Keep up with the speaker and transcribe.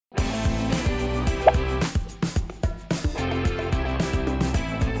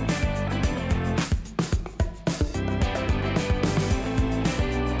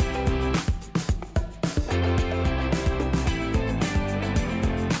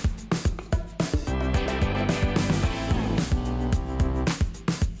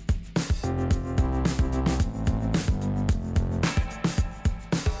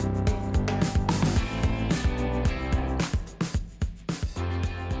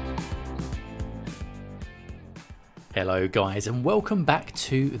Hello guys and welcome back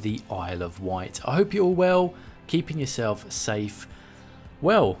to the Isle of Wight. I hope you're all well, keeping yourself safe.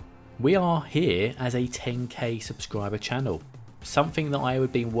 Well, we are here as a 10k subscriber channel, something that I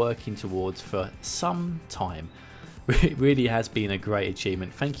have been working towards for some time. It really has been a great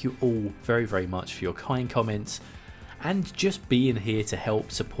achievement. Thank you all very much for your kind comments and just being here to help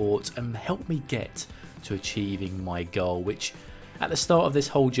support and help me get to achieving my goal, which at the start of this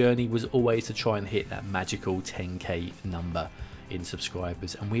whole journey was always to try and hit that magical 10k number in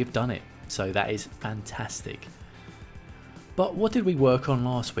subscribers, and we have done it, so that is fantastic. But what did we work on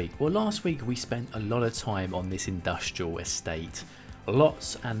last week? Well, last week we spent a lot of time on this industrial estate.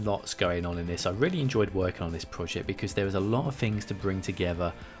 Lots and lots going on in this. I really enjoyed working on this project because there was a lot of things to bring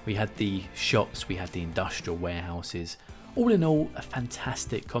together. We had the shops, we had the industrial warehouses. All in all, a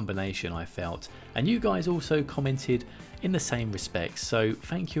fantastic combination, I felt, and you guys also commented in the same respects, so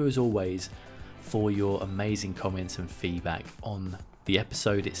thank you as always for your amazing comments and feedback on the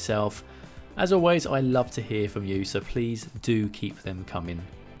episode itself. As always, I love to hear from you, so please do keep them coming.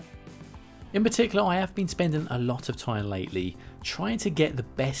 In particular, I have been spending a lot of time lately trying to get the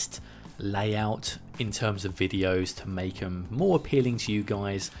best layout in terms of videos to make them more appealing to you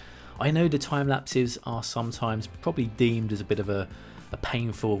guys. I know the time lapses are sometimes probably deemed as a bit of a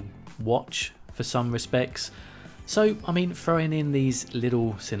painful watch for some respects. So, I mean, throwing in these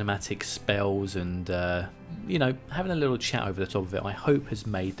little cinematic spells and, you know, having a little chat over the top of it, I hope has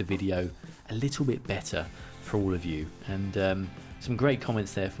made the video a little bit better for all of you. And some great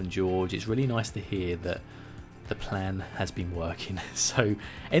comments there from George. It's really nice to hear that the plan has been working. So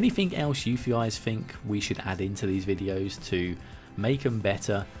anything else you guys think we should add into these videos to make them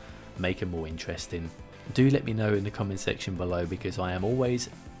better, make them more interesting, do let me know in the comment section below, because I am always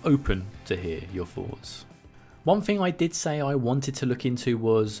open to hear your thoughts. One thing I did say I wanted to look into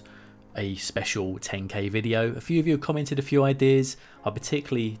was a special 10k video. A few of you have commented a few ideas. I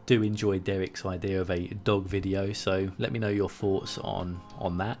particularly do enjoy Derek's idea of a dog video, so let me know your thoughts on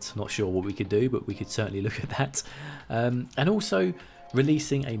that. Not sure what we could do, but we could certainly look at that. And also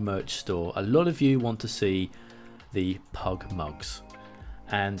releasing a merch store. A lot of you want to see the pug mugs,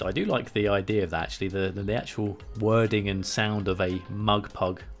 and I do like the idea of that actually. The actual wording and sound of a mug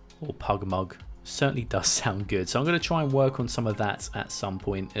pug or pug mug certainly does sound good, so I'm going to try and work on some of that at some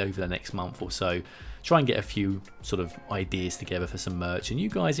point over the next month or so. Try and get a few sort of ideas together for some merch, and you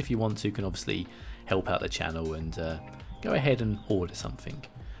guys, if you want to, can obviously help out the channel and go ahead and order something.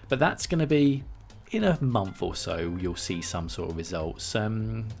 But that's going to be in a month or so. You'll see some sort of results.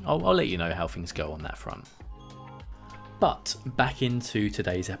 I'll let you know how things go on that front. But back into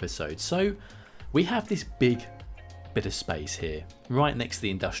today's episode. So we have this big bit of space here right next to the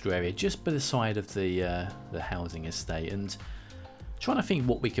industrial area, just by the side of the housing estate, and trying to think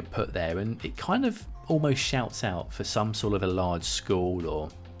what we could put there, and it kind of almost shouts out for some sort of a large school or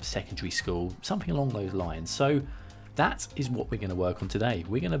secondary school, something along those lines. So that is what we're going to work on today.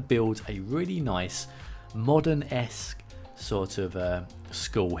 We're going to build a really nice modern-esque sort of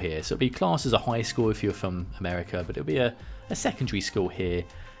school here. So it'll be classed as a high school if you're from America, but it'll be a secondary school here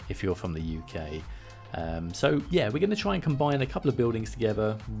if you're from the UK. So yeah, we're going to try and combine a couple of buildings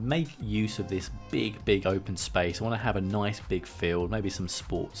together, make use of this big open space. I want to have a nice big field, maybe some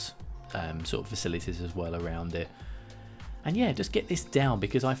sports sort of facilities as well around it, and yeah, just get this down,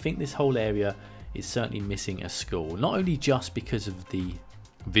 because I think this whole area is certainly missing a school, not only just because of the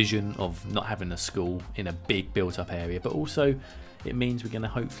vision of not having a school in a big built up area, but also it means we're going to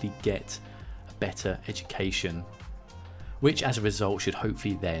hopefully get a better education, which as a result should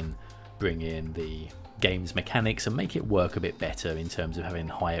hopefully then bring in the games mechanics and make it work a bit better in terms of having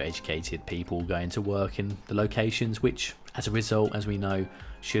higher educated people going to work in the locations, which as a result, as we know,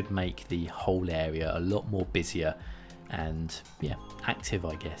 should make the whole area a lot more busier and yeah, active,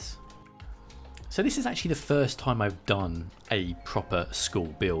 I guess. So this is actually the first time I've done a proper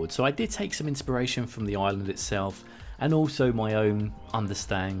school build, so I did take some inspiration from the island itself and also my own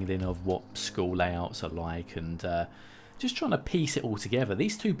understanding of what school layouts are like, and just trying to piece it all together.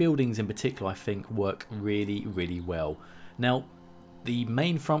 These two buildings in particular I think work really well. Now the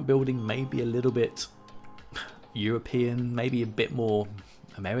main front building may be a little bit European, maybe a bit more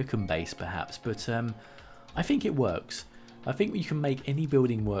American based perhaps, but I think it works. I think you can make any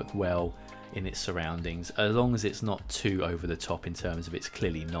building work well in its surroundings, as long as it's not too over the top in terms of it's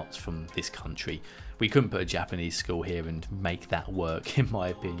clearly not from this country. We couldn't put a Japanese school here and make that work in my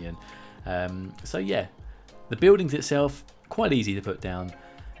opinion. So yeah, the buildings itself, quite easy to put down.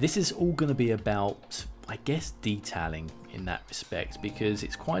 This is all going to be about, I guess, detailing in that respect, because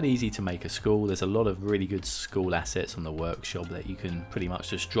it's quite easy to make a school. There's a lot of really good school assets on the workshop that you can pretty much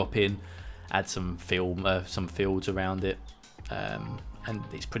just drop in add some fields around it, and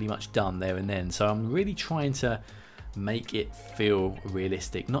it's pretty much done there and then. So I'm really trying to make it feel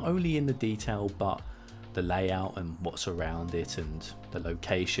realistic, not only in the detail but the layout and what's around it and the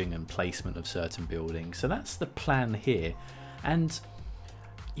location and placement of certain buildings. So that's the plan here. And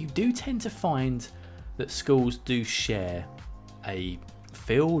you do tend to find that schools do share a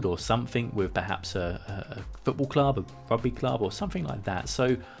field or something with perhaps a football club, a rugby club or something like that. So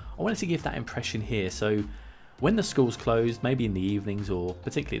I wanted to give that impression here. So when the school's closed, maybe in the evenings or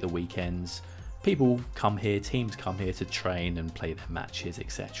particularly at the weekends, people come here, teams come here to train and play their matches,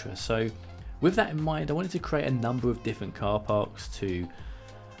 etc. So with that in mind, I wanted to create a number of different car parks to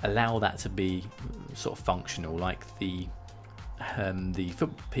allow that to be sort of functional, like the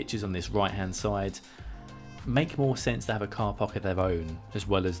football pitches on this right hand side make more sense to have a car park of their own, as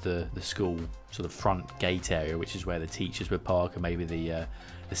well as the school sort of front gate area, which is where the teachers would park, and maybe the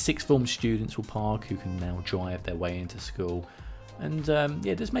sixth form students will park who can now drive their way into school. And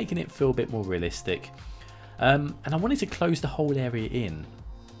yeah, just making it feel a bit more realistic. And I wanted to close the whole area in.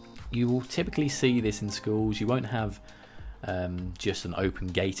 You will typically see this in schools. You won't have just an open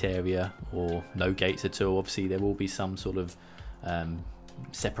gate area or no gates at all. Obviously there will be some sort of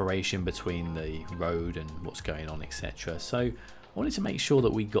separation between the road and what's going on, etc. So I wanted to make sure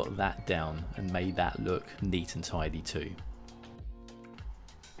that we got that down and made that look neat and tidy too.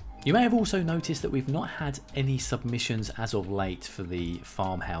 You may have also noticed that we've not had any submissions as of late for the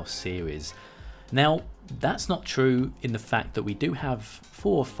Farmhouse series. Now, that's not true in the fact that we do have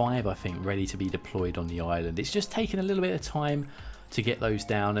 4 or 5, I think, ready to be deployed on the island. It's just taken a little bit of time to get those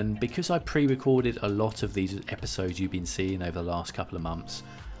down, and because I pre-recorded a lot of these episodes you've been seeing over the last couple of months,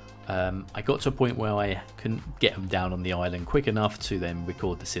 I got to a point where I couldn't get them down on the island quick enough to then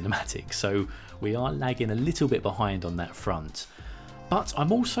record the cinematics. So we are lagging a little bit behind on that front. But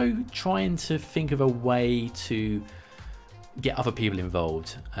I'm also trying to think of a way to get other people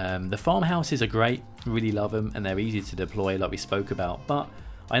involved. The farmhouses are great, really love them, and they're easy to deploy like we spoke about, but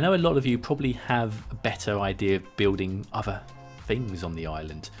I know a lot of you probably have a better idea of building other things on the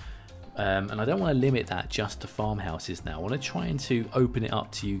island, and I don't want to limit that just to farmhouses now. I want to try to open it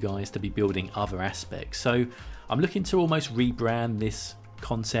up to you guys to be building other aspects. So I'm looking to almost rebrand this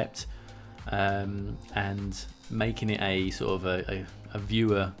concept and making it a sort of a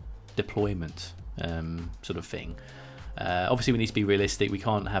viewer deployment sort of thing. Obviously we need to be realistic. We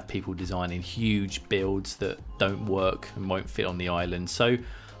can't have people designing huge builds that don't work and won't fit on the island. So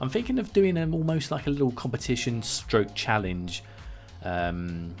I'm thinking of doing them almost like a little competition stroke challenge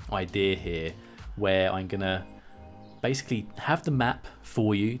idea here, where I'm gonna basically have the map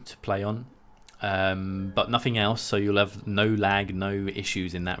for you to play on, but nothing else, so you'll have no lag, no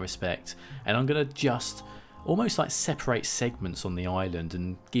issues in that respect. And I'm gonna just almost like separate segments on the island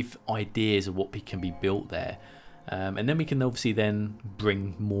and give ideas of what can be built there. And then we can obviously then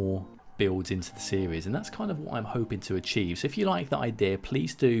bring more builds into the series, and that's kind of what I'm hoping to achieve. So if you like that idea,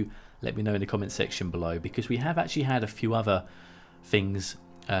 please do let me know in the comment section below, because we have actually had a few other things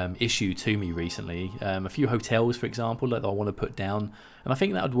issued to me recently. A few hotels, for example, that I want to put down, and I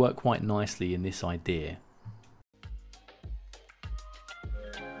think that would work quite nicely in this idea.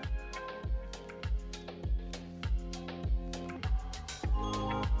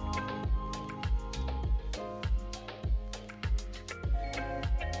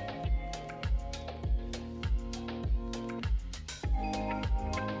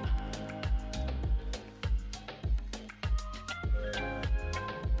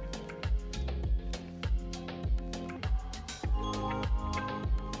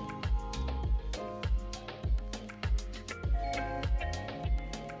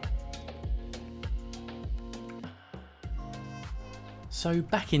 So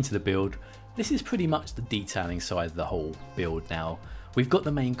back into the build. This is pretty much the detailing side of the whole build now. We've got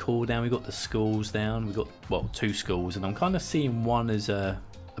the main core down, we've got the schools down, we've got, well, 2 schools, and I'm kind of seeing one as a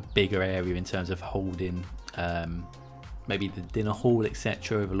bigger area in terms of holding maybe the dinner hall,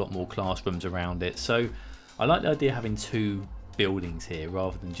 etc., with a lot more classrooms around it. So I like the idea of having 2 buildings here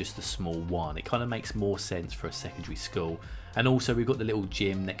rather than just a small one. It kind of makes more sense for a secondary school. And also we've got the little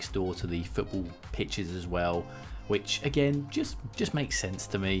gym next door to the football pitches as well, which again just makes sense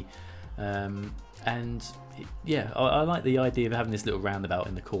to me. And yeah, I like the idea of having this little roundabout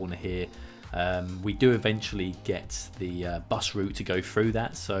in the corner here. We do eventually get the bus route to go through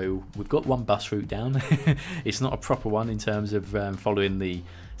that, so we've got one bus route down. It's not a proper one in terms of following the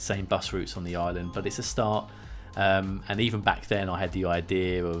same bus routes on the island, but it's a start. And even back then I had the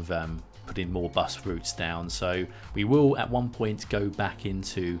idea of putting more bus routes down, so we will at one point go back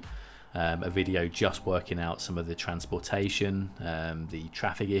into a video just working out some of the transportation, the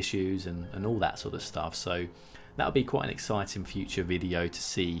traffic issues and all that sort of stuff. So that'll be quite an exciting future video to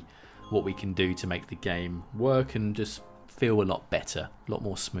see what we can do to make the game work and just feel a lot better, a lot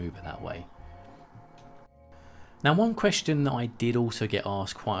more smoother that way. Now, one question that I did also get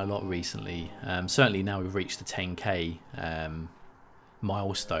asked quite a lot recently, certainly now we've reached the 10k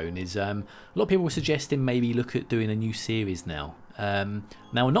milestone, is a lot of people were suggesting maybe look at doing a new series now.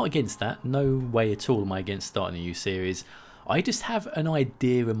 Now, I'm not against that, no way at all am I against starting a new series. I just have an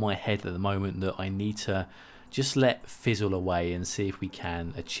idea in my head at the moment that I need to just let fizzle away and see if we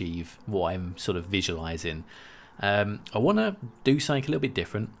can achieve what I'm sort of visualizing. I want to do something a little bit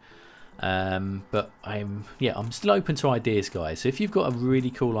different, but I'm still open to ideas, guys. So if you've got a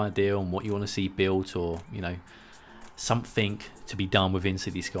really cool idea on what you want to see built, or you know, something to be done within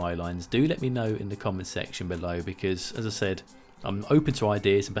City Skylines, do let me know in the comment section below, because as I said, I'm open to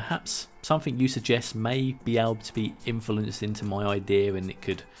ideas, and perhaps something you suggest may be able to be influenced into my idea, and it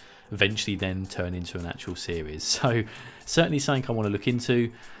could eventually then turn into an actual series. So certainly something I want to look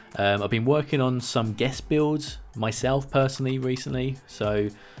into. I've been working on some guest builds myself personally recently, so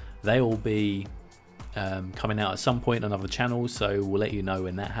they'll be coming out at some point on other channels, so we'll let you know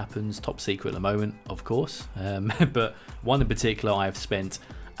when that happens. Top secret at the moment, of course, but one in particular I've spent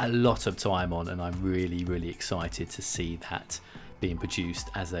a lot of time on, and I'm really excited to see that being produced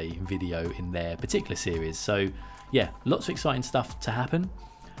as a video in their particular series. So yeah, lots of exciting stuff to happen.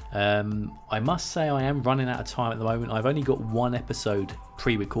 I must say I am running out of time at the moment. I've only got one episode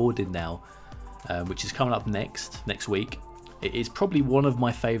pre-recorded now, which is coming up next week. It is probably one of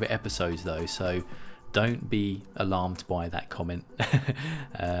my favourite episodes though, so don't be alarmed by that comment.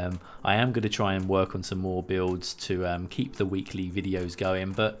 I am going to try and work on some more builds to keep the weekly videos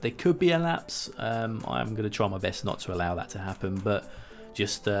going, but there could be a lapse. I'm going to try my best not to allow that to happen, but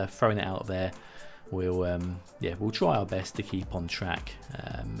just throwing it out there. We'll try our best to keep on track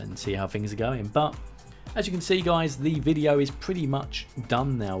and see how things are going. But as you can see, guys, the video is pretty much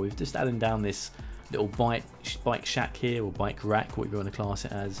done now. We've just added down this little bike shack here, or bike rack, what you want to class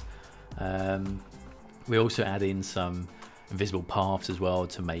it as. We also add in some invisible paths as well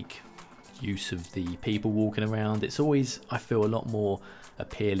to make use of the people walking around. It's always, I feel, a lot more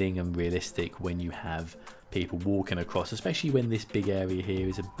appealing and realistic when you have people walking across, especially when this big area here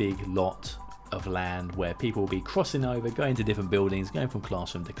is a big lot of land where people will be crossing over, going to different buildings, going from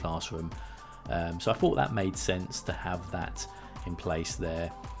classroom to classroom. So I thought that made sense to have that in place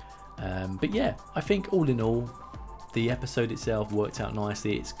there. But yeah, I think all in all, the episode itself worked out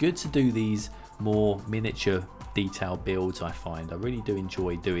nicely. It's good to do these more miniature detail builds. I find I really do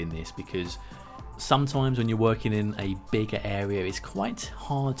enjoy doing this, because sometimes when you're working in a bigger area, it's quite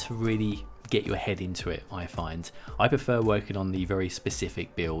hard to really get your head into it. I find I prefer working on the very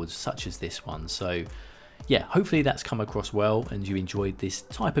specific builds such as this one. So yeah, hopefully that's come across well and you enjoyed this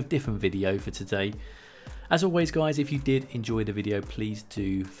type of different video for today. As always, guys, if you did enjoy the video, please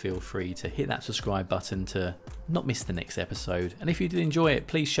do feel free to hit that subscribe button to not miss the next episode. And if you did enjoy it,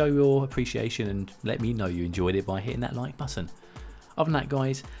 please show your appreciation and let me know you enjoyed it by hitting that like button. Other than that,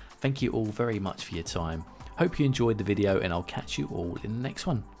 guys, thank you all very much for your time. Hope you enjoyed the video, and I'll catch you all in the next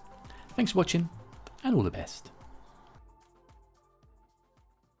one. Thanks for watching, and all the best.